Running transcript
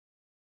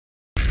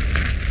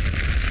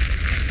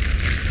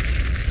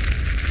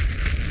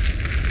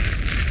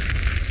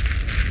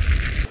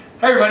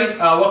Hey everybody,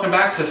 welcome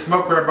back to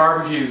Smoke Rib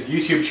Barbecue's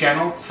YouTube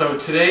channel. So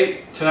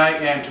today, tonight,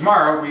 and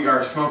tomorrow we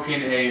are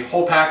smoking a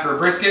whole packer of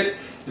brisket.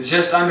 It's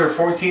just under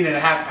 14.5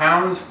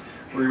 pounds.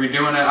 We're going to be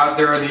doing it out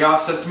there in the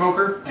offset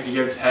smoker, like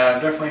you guys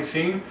have definitely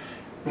seen.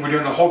 We're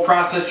doing the whole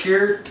process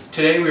here.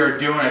 Today we are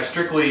doing a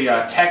strictly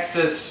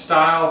Texas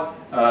style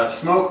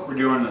smoke. We're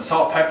doing the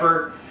salt,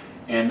 pepper,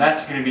 and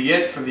that's going to be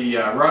it for the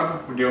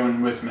rub. We're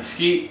doing with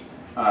mesquite,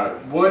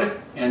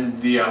 wood,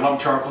 and the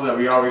lump charcoal that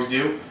we always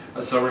do.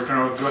 So we're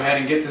going to go ahead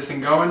and get this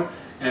thing going,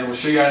 and we'll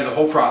show you guys the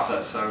whole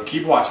process, so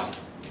keep watching.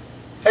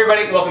 Hey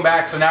everybody, welcome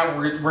back. So now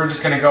we're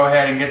just going to go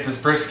ahead and get this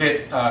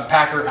brisket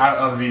packer out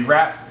of the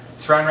wrap,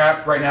 saran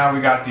wrap. Right now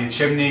we got the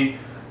chimney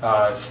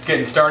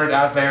getting started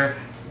out there.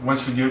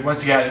 Once it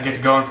gets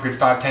going for a good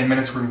 5-10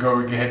 minutes, we're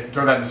going to go ahead,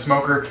 throw that in the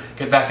smoker,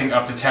 get that thing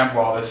up to temp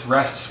while this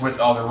rests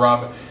with all the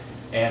rub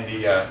and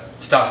the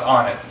stuff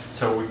on it.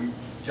 So you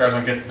guys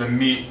want to get the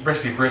meat,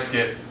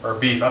 brisket or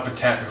beef up to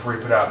temp before you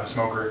put it out in the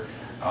smoker.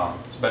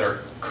 It's better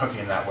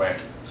cooking that way.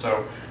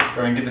 So go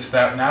ahead and get this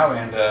out now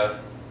and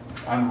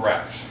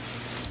unwrap.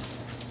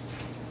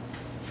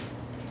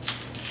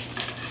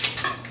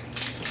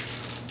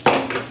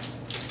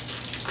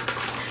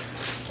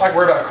 Not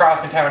worried about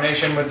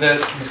cross-contamination with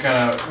this. I'm just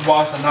going to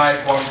wash the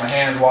knife, wash my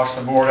hands, wash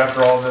the board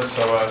after all this.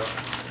 So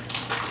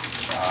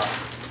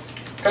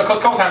a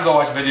couple times I'll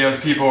watch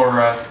videos, people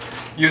are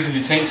using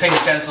the same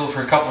utensils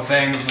for a couple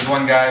things. There's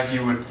one guy, he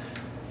would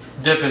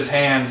dip his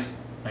hand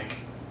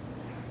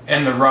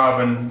in the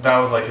rub, and that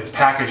was like his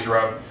packaged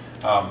rub.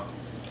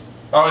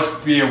 Always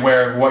be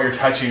aware of what you're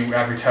touching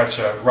after you touch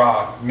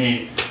raw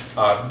meat.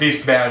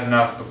 Beef's bad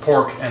enough, but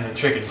pork and the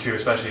chicken too,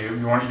 especially,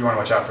 you want to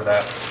watch out for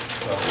that.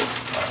 So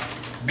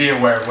be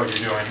aware of what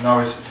you're doing. And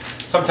always,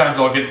 sometimes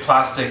I'll get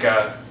plastic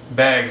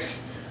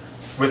bags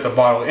with a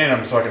bottle in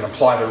them so I can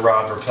apply the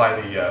rub or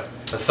apply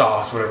the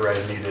sauce, whatever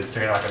is needed.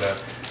 So you're not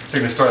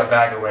gonna store that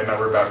bag away and not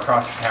worry about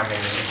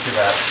cross-contaminating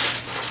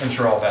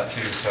into all that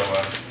too. So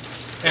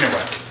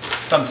anyway.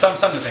 Something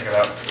to think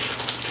about.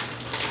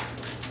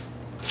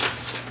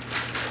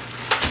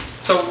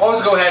 So I'll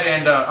just go ahead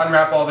and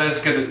unwrap all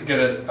this, get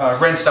it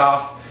rinsed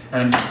off,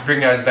 and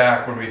bring you guys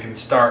back when we can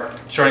start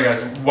showing you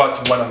guys what's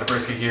what on the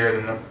brisket here,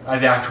 and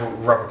the actual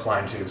rub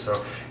applying too. So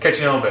catch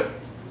you in a little bit.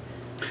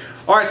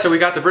 Alright, so we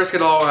got the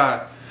brisket all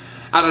out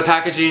of the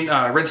packaging,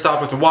 rinsed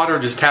off with the water,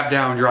 just tapped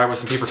down dry with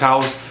some paper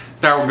towels.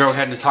 Now we'll go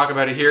ahead and just talk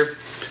about it here.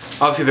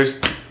 Obviously there's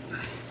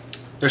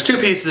two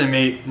pieces of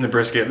meat in the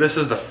brisket. This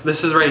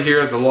is right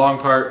here, the long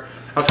part.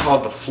 That's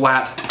called the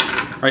flat.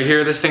 Right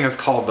here, this thing is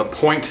called the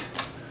point.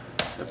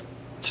 It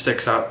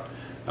sticks up.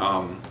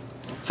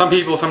 Some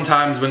people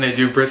sometimes when they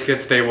do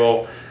briskets, they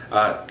will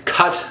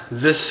cut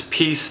this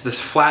piece, this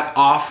flat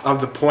off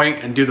of the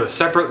point and do those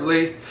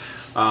separately.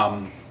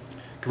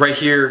 Right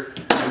here,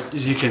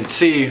 as you can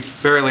see,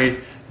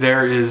 barely,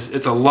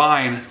 it's a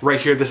line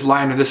right here, this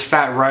line of this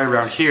fat right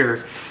around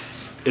here.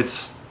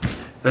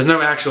 There's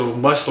no actual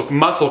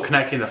muscle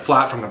connecting the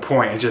flat from the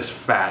point, it's just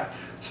fat.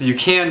 So you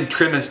can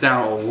trim this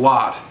down a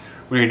lot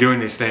when you're doing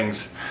these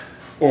things,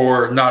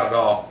 or not at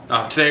all.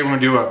 Today we're going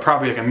to do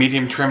probably like a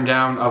medium trim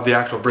down of the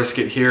actual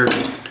brisket here.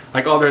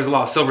 Like, oh, there's a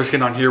lot of silver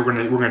skin on here, we're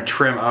going to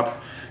trim up.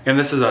 And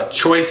this is a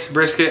choice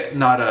brisket,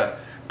 not a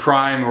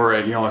prime or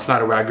it's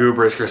not a Wagyu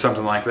brisket or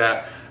something like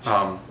that.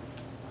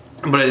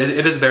 But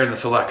it is better than the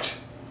select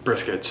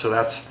brisket, so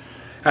that's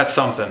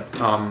something.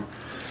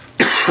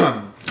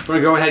 We're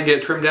going to go ahead and get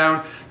it trimmed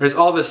down. There's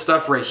all this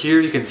stuff right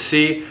here you can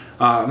see.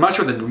 I'm not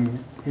sure what the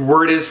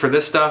word is for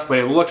this stuff, but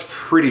it looks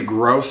pretty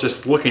gross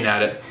just looking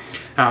at it.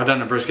 I've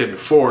done a brisket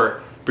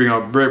before,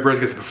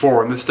 briskets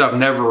before, and this stuff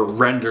never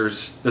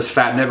renders, this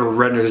fat never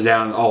renders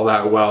down all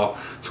that well.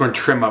 So we're going to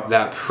trim up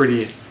that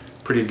pretty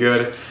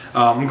good.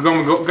 I'm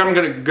going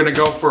to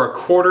go for a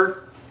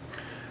quarter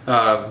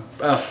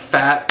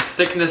fat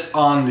thickness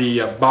on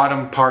the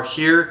bottom part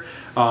here.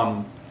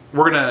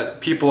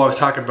 People always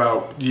talk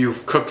about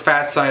you've cooked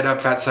fat side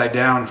up, fat side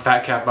down,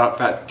 fat cap up,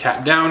 fat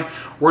cap down.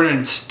 We're going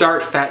to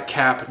start fat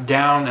cap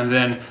down and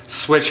then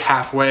switch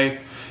halfway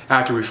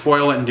after we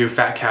foil it and do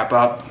fat cap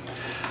up.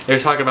 They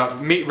talk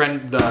about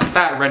the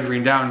fat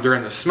rendering down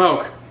during the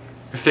smoke.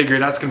 I figure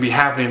that's going to be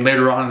happening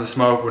later on in the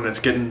smoke when the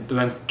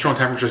internal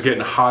temperature is getting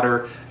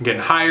hotter and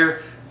getting higher.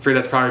 I figure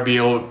that's probably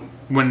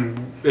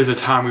when is the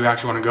time we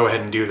actually want to go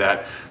ahead and do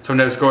that. So I'm going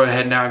to just go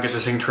ahead now and get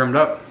this thing trimmed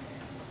up.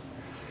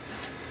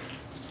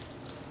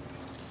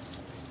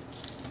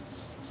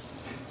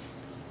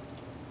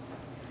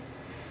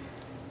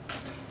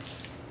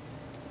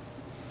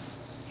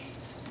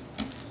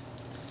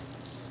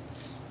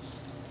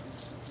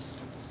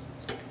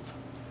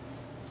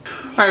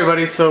 Alright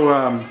everybody,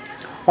 so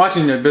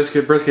watching the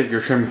brisket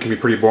your trim can be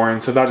pretty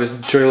boring, so I'll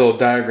just show you a little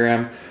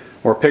diagram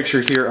or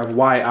picture here of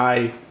why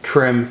I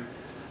trim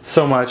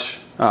so much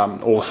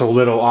or so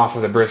little off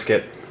of the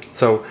brisket.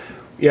 So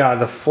yeah,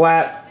 the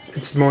flat,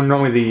 it's more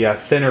normally the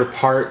thinner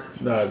part,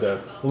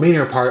 the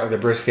leaner part of the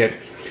brisket.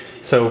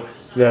 So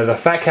the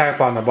fat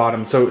cap on the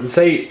bottom. So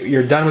say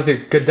you're done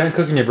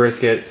cooking your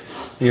brisket,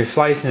 and you're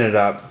slicing it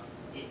up.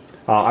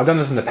 I've done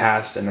this in the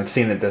past and I've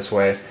seen it this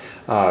way.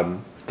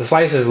 The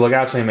slices look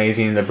absolutely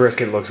amazing. The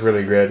brisket looks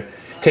really good.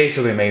 Tastes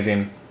really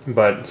amazing.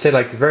 But say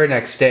like the very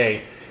next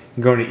day,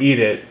 you're going to eat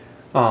it.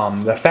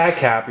 The fat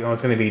cap,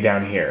 it's going to be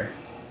down here,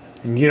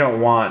 and you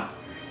don't want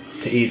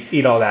to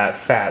eat all that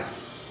fat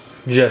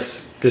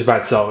just by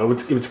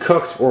itself. If it's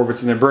cooked or if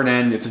it's in the burnt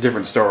end, it's a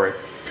different story.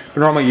 But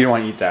normally you don't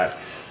want to eat that.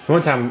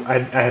 One time I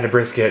had a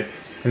brisket,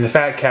 and the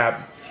fat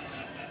cap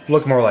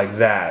looked more like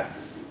that.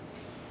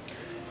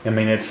 I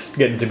mean, it's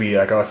getting to be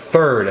like a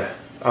third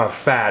of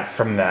fat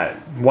from that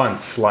one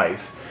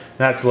slice. And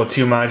that's a little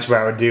too much. What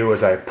I would do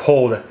is I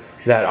pulled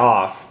that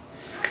off,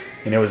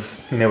 and it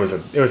was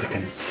a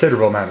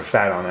considerable amount of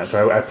fat on that.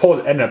 So I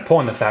ended up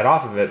pulling the fat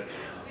off of it,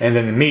 and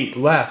then the meat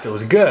left. It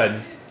was good,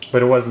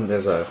 but it wasn't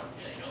as a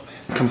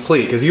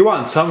complete, because you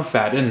want some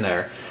fat in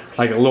there,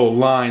 like a little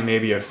line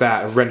maybe of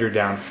fat, of rendered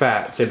down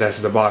fat. Say that's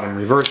the bottom,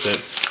 reverse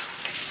it.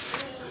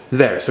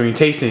 There, so when you're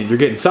tasting it, you're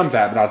getting some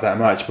fat, but not that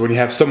much. But when you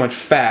have so much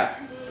fat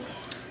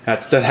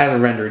that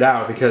hasn't rendered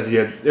out because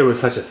it was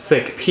such a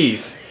thick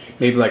piece,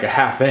 maybe like a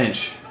 ½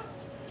 inch,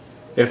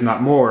 if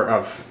not more,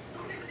 of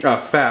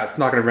fat, it's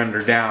not going to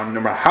render down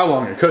no matter how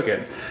long you cook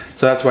it.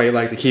 So that's why you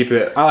like to keep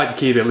it. I like to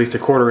keep it at least a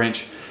 £1/4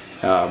 inch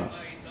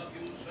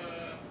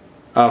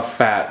of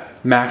fat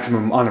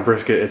maximum on the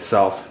brisket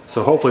itself.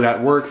 So hopefully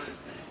that works.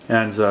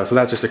 And so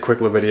that's just a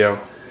quick little video.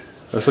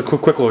 That's a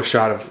quick little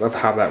shot of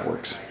how that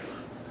works.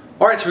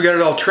 Alright, so we got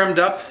it all trimmed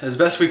up as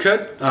best we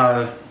could.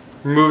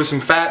 Removing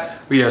some fat.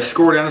 We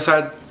scored on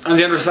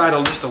the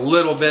underside just a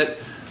little bit.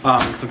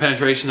 Some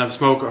penetration of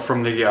smoke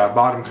from the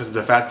bottom because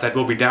the fat side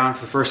will be down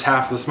for the first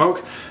half of the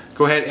smoke.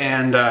 Go ahead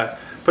and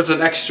put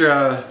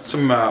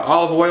some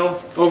olive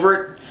oil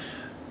over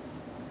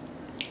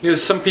it.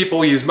 Some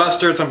people use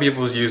mustard, some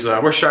people use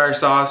Worcestershire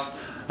sauce.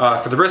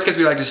 For the briskets,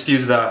 we like to just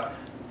use the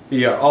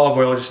olive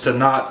oil just to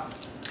not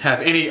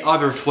have any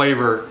other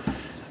flavor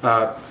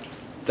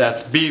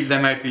that's beef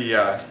that might be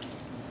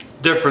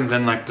different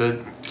than like the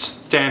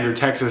standard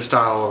Texas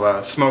style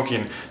of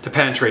smoking to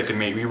penetrate the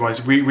meat.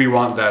 We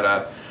want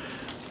that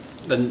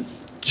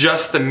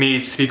just the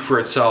meat speak for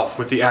itself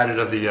with the added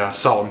of the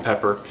salt and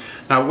pepper.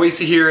 Now what we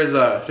see here is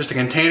just a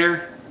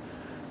container.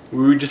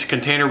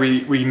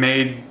 We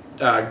made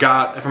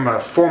got from a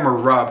former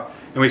rub,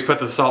 and we just put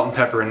the salt and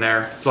pepper in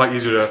there. It's a lot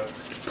easier to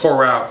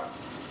pour out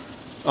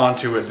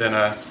onto it than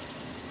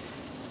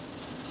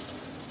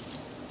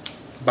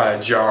by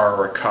a jar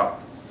or a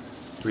cup.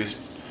 We just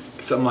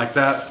get something like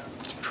that.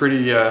 It's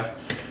pretty. We're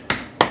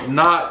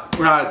not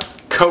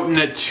coating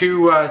it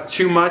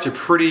too much. A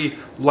pretty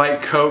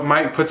light coat.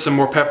 Might put some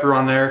more pepper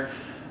on there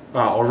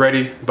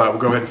already, but we'll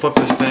go ahead and flip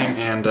this thing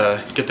and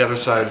get the other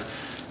side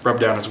rubbed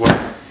down as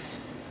well.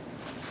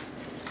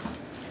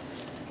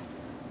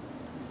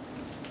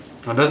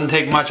 Now, it doesn't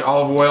take much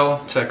olive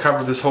oil to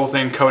cover this whole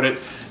thing, coat it.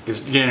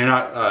 Because again, you're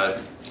not.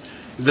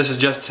 This is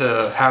just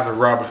to have the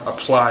rub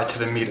apply to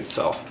the meat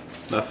itself.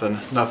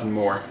 Nothing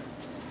more.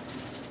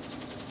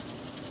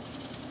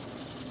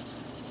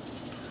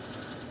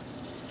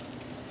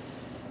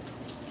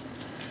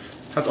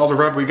 That's all the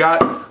rub we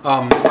got.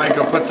 Might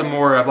go put some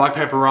more black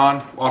pepper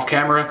on off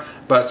camera,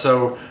 but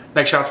so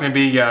next shot's gonna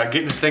be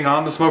getting this thing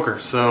on the smoker.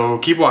 So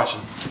keep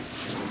watching.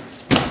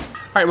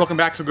 All right, welcome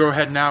back. So go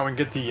ahead now and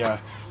get the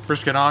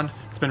brisket on.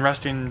 It's been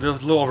resting a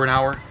little over an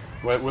hour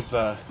with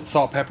the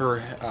salt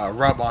pepper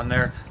rub on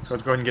there. So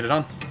let's go ahead and get it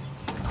on.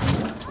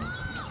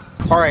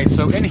 All right,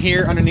 so in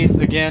here underneath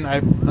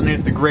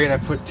underneath the grate, I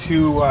put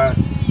two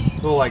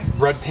little like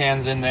bread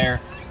pans in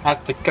there.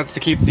 That's to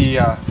keep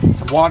the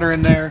some water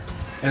in there,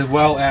 as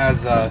well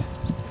as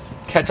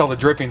catch all the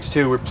drippings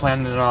too. We're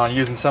planning on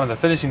using some of the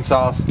finishing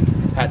sauce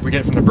that we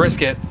get from the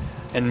brisket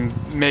and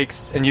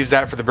use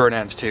that for the burnt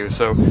ends too.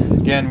 So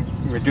again,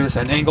 we're gonna do this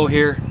at an angle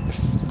here.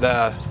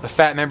 The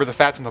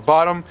fat's on the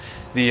bottom.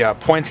 The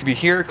point's gonna be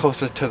here,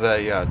 closest to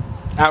the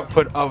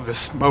output of the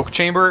smoke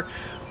chamber.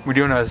 We're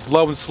doing it as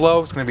low and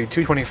slow. It's gonna be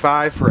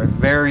 225 for a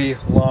very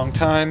long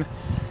time.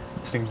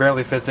 This thing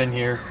barely fits in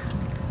here.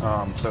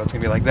 So it's gonna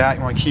be like that.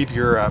 You want to keep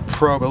your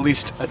probe at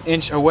least an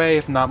inch away,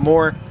 if not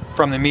more,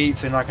 from the meat,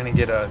 so you're not going to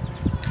get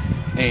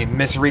any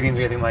misreadings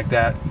or anything like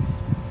that.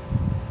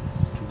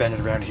 Bend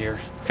it around here.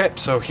 Okay,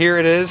 so here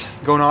it is,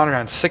 going on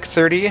around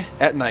 6:30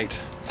 at night.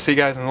 See you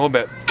guys in a little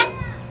bit.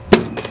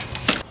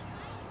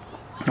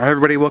 All right,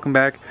 everybody, welcome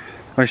back.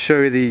 I'm going to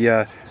show you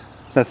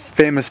the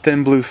famous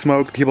thin blue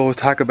smoke people always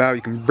talk about.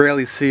 You can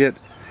barely see it.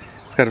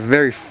 It's got a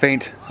very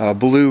faint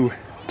blue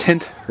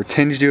tint, or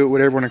tinge to it,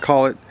 whatever you want to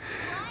call it.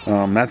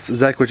 That's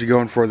exactly what you're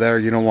going for there.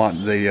 You don't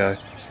want the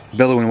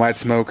billowing white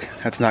smoke.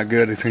 That's not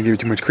good. It's going to give you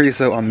too much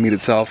creosote on the meat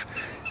itself,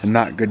 and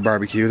not good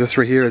barbecue. This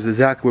right here is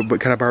exactly what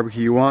kind of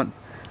barbecue you want.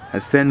 A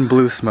thin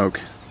blue smoke.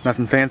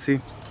 Nothing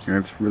fancy, and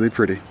it's really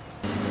pretty.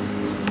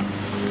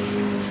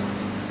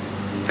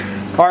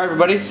 Alright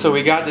everybody, so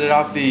we got it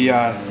off the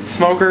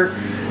smoker.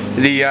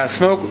 The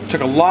smoke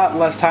took a lot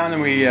less time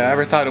than we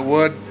ever thought it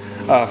would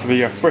for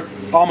the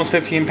almost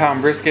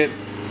 15-pound brisket.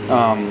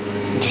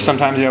 Just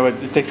sometimes, you know,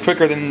 it takes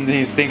quicker than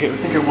you think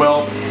it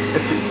will.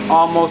 It's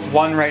almost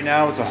 1 right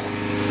now. It's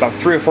about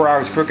 3 or 4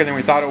 hours quicker than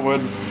we thought it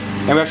would.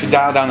 And we actually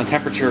dialed down the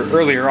temperature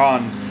earlier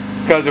on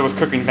because it was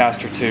cooking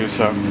faster too.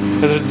 So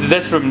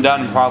this would have been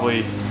done probably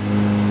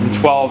in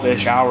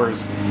 12-ish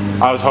hours.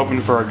 I was hoping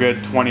for a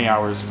good 20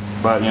 hours,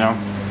 but you know,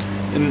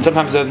 and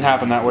sometimes it doesn't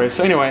happen that way.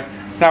 So anyway,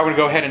 now we're gonna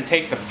go ahead and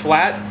take the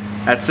flat,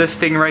 that's this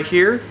thing right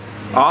here,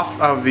 off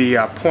of the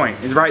point.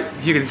 It's right,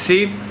 you can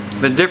see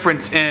the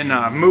difference in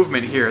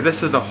movement here.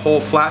 This is the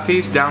whole flat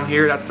piece down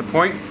here, that's the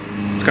point.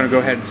 Just gonna go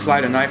ahead and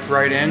slide a knife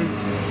right in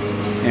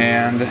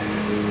and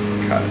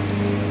cut.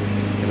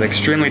 It's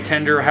extremely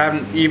tender. I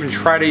haven't even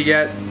tried it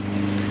yet.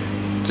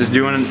 Just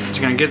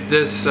gonna get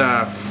this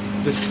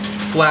this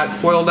flat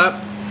foiled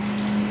up.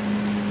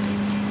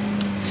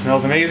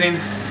 Smells amazing.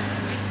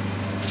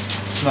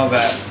 Smell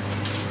that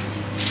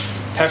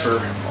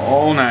pepper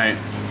all night.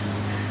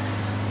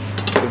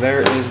 So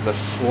there is the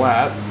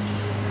flat.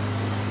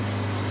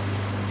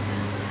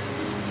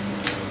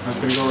 That's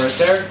gonna go right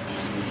there.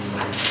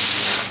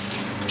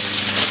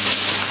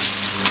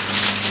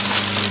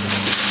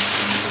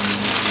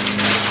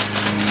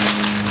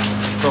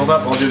 Filled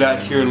up. I'll do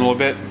that here in a little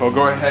bit. But we'll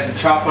go ahead and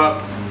chop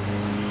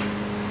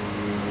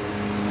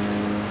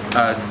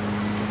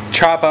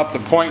up the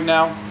point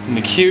now in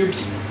the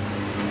cubes.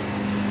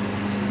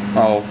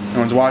 Oh, no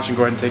one's watching.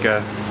 Go ahead and take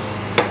a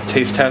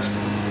taste test.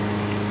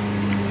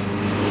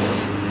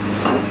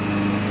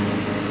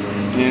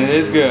 And it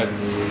is good.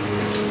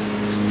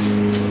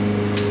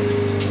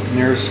 And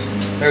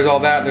there's all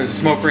that. There's a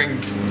smoke ring.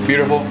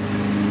 Beautiful.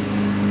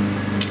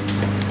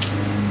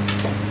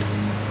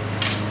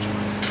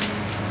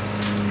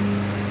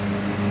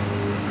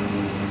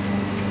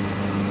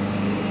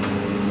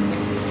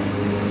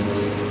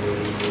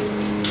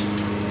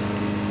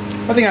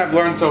 One thing I've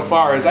learned so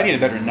far is I need a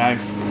better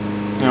knife.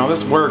 You know,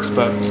 this works,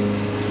 but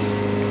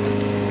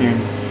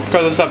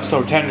because this stuff's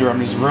so tender, I'm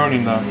just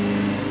ruining the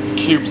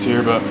cubes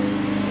here, but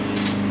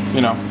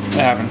you know, it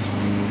happens.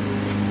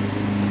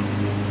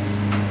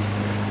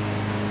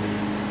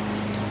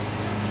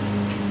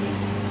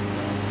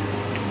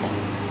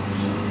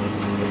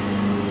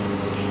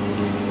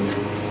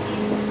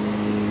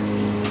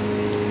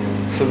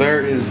 So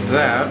there is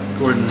that.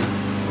 Go ahead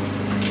and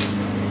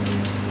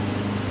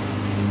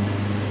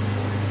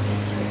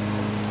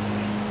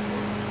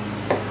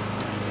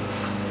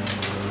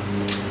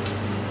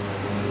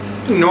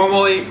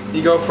normally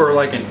you go for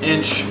like an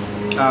inch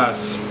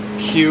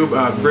cube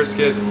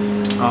brisket.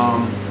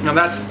 Now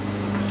that's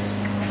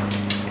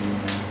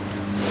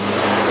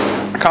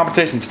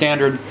competition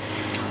standard.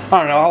 I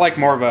don't know. I like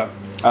more of a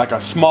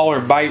smaller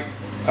bite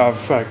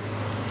of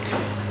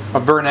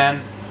burnt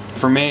end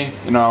for me.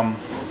 You know,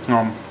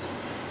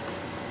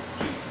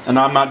 and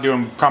I'm not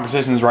doing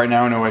competitions right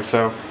now anyway,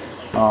 so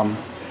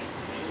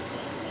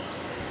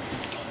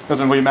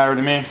doesn't really matter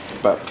to me.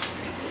 But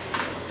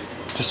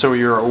just so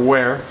you're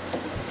aware.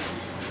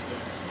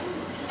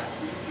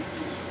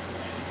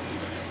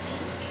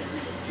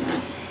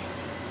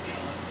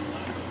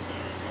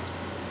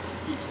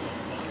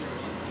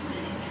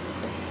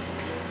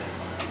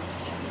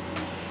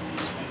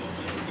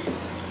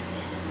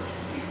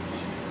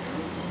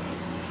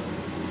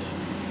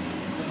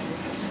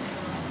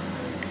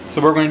 So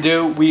what we're going to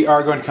do, we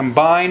are going to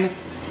combine,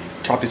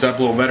 chop these up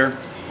a little better,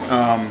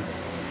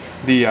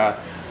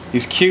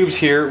 these cubes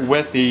here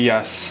with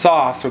the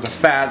sauce or the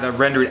fat that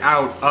rendered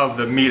out of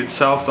the meat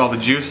itself, all the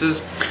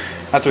juices.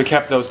 That's why we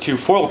kept those two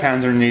foil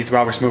pans underneath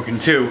while we're smoking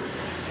too.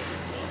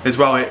 As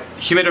well, it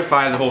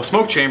humidified the whole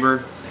smoke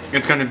chamber.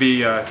 It's going to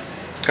be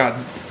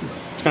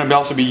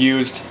also be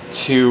used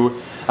to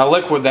a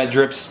liquid that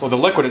drips, well, the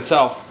liquid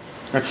itself,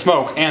 it's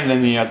smoke, and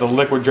then the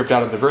liquid dripped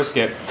out of the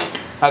brisket.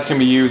 That's going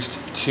to be used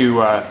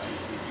to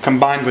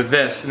combine with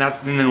this, and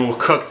then we'll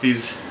cook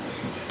these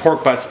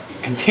pork butts,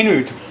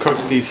 continue to cook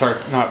these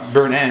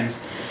burnt ends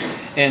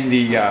in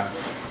the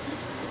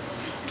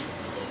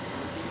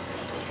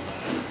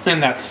in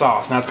that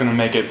sauce. And that's going to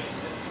make it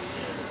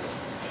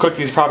cook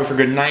these probably for a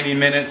good 90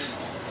 minutes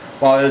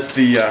while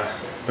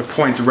the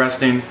point's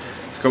resting.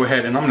 Go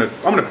ahead, and I'm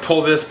gonna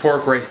pull this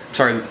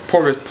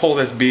pull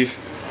this beef,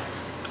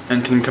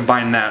 and can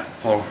combine that.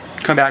 I'll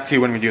come back to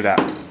you when we do that.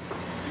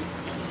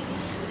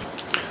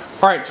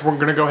 Alright, so we're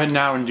going to go ahead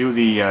now and do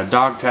the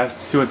dog test,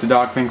 see what the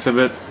dog thinks of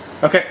it.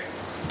 Okay.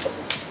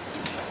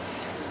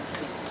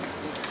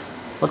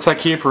 Looks like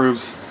he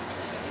approves.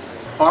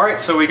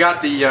 Alright, so we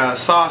got the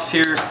sauce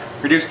here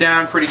reduced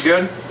down pretty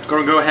good.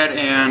 Going to go ahead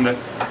and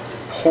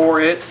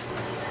pour it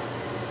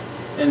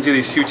into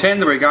these two tins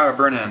that we got our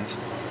burnt ends.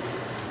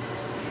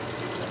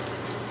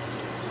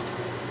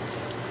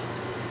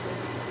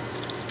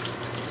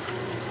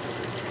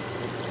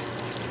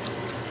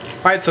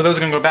 Alright, so those are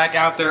going to go back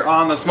out there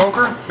on the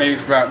smoker, maybe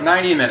for about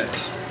 90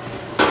 minutes.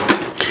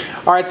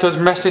 Alright, so it's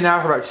resting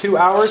now for about 2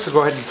 hours, so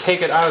go ahead and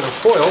take it out of the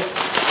foil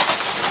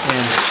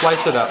and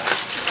slice it up.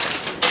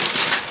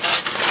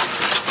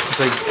 It's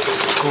a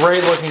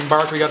great looking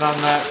bark we got on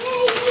that.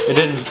 It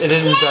didn't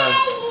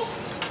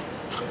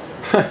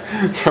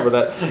sorry about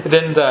that. It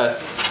didn't,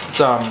 it's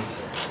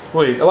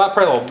really a lot,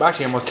 probably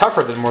actually almost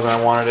tougher than more than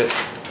I wanted it,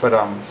 but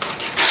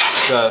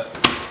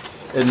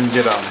it didn't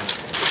get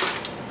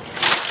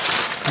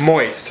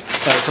moist.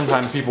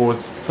 Sometimes people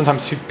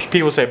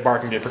say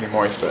bark can get pretty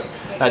moist, but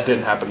that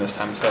didn't happen this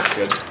time, so that's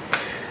good.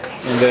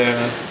 And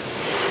then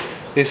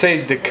they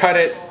say to cut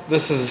it.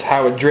 This is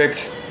how it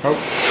draped. Oh,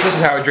 this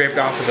is how it draped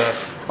off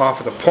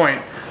of the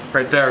point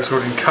right there. So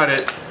we can cut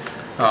it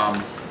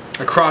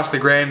across the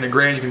grain. The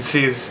grain you can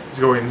see is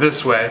going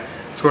this way.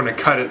 So we're going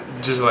to cut it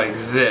just like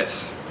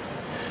this.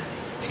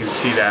 You can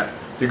see that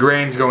the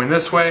grain's going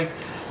this way.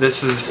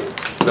 This is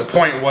the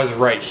point was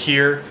right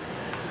here.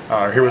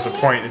 Here was a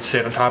point. It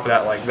stayed on top of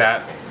that like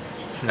that.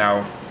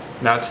 Now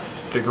that's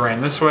the grain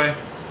this way.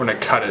 We're going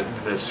to cut it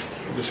this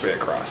way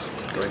across.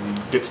 Go ahead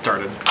and get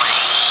started.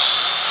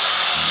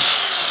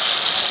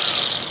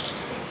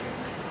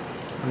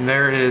 And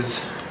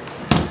there's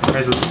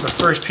the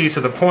first piece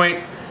of the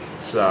point.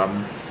 It's,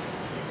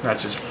 that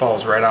just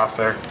falls right off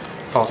there,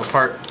 falls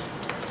apart.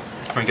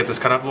 I'm gonna get this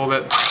cut up a little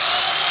bit.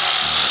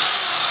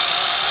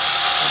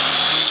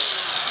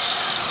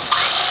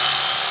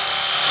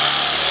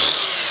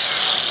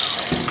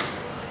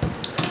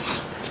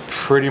 It's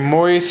pretty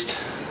moist.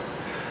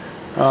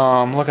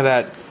 Look at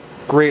that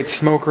great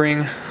smoke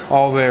ring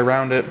all the way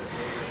around it.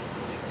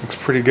 Looks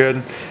pretty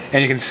good.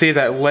 And you can see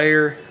that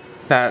layer,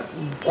 that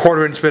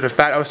 1/4 inch bit of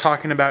fat I was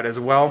talking about as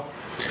well.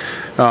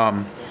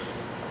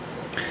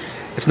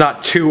 It's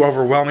not too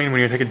overwhelming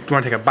when you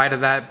want to take a bite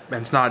of that,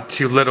 and it's not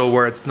too little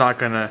where it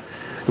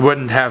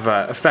wouldn't have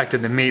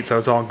affected the meat, so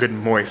it's all good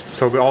and moist.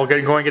 So we're all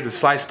going to get this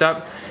sliced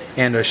up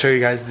and show you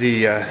guys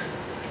the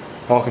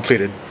all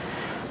completed.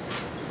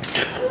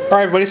 All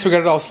right, everybody, so we got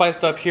it all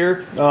sliced up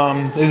here.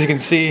 As you can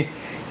see,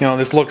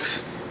 this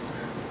looks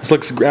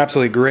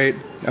absolutely great.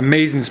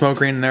 Amazing smoke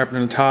ring in there up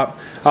in the top.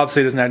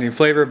 Obviously, it doesn't add any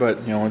flavor, but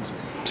it's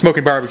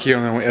smoking barbecue,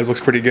 and it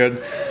looks pretty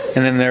good.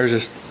 And then that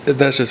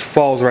just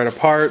falls right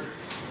apart.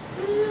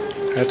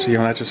 Actually,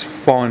 that's just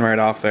falling right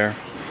off there.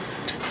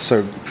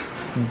 So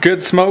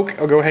good smoke.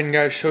 I'll go ahead and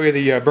guys show you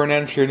the burn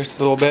ends here in just a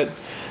little bit.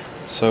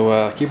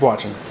 So keep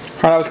watching. All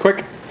right, that was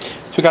quick.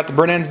 So we got the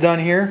burn ends done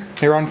here.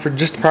 They were on for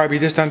probably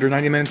just under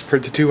 90 minutes to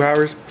 2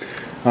 hours.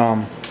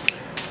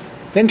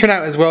 Didn't turn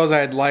out as well as I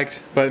had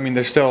liked, but I mean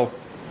they're still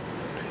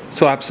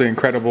absolutely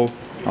incredible.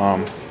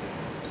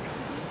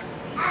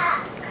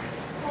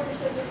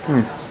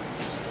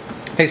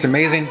 Tastes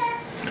amazing.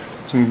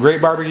 Some great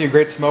barbecue,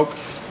 great smoke.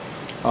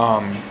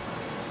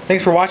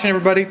 Thanks for watching,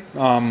 everybody.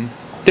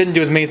 Didn't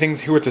do as many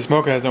things here with the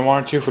smoke as I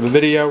wanted to for the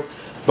video,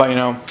 but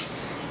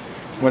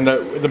when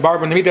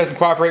the meat doesn't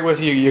cooperate with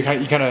you, you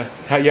have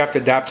to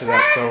adapt to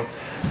that. So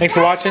thanks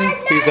for watching.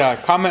 Please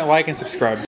comment, like, and subscribe.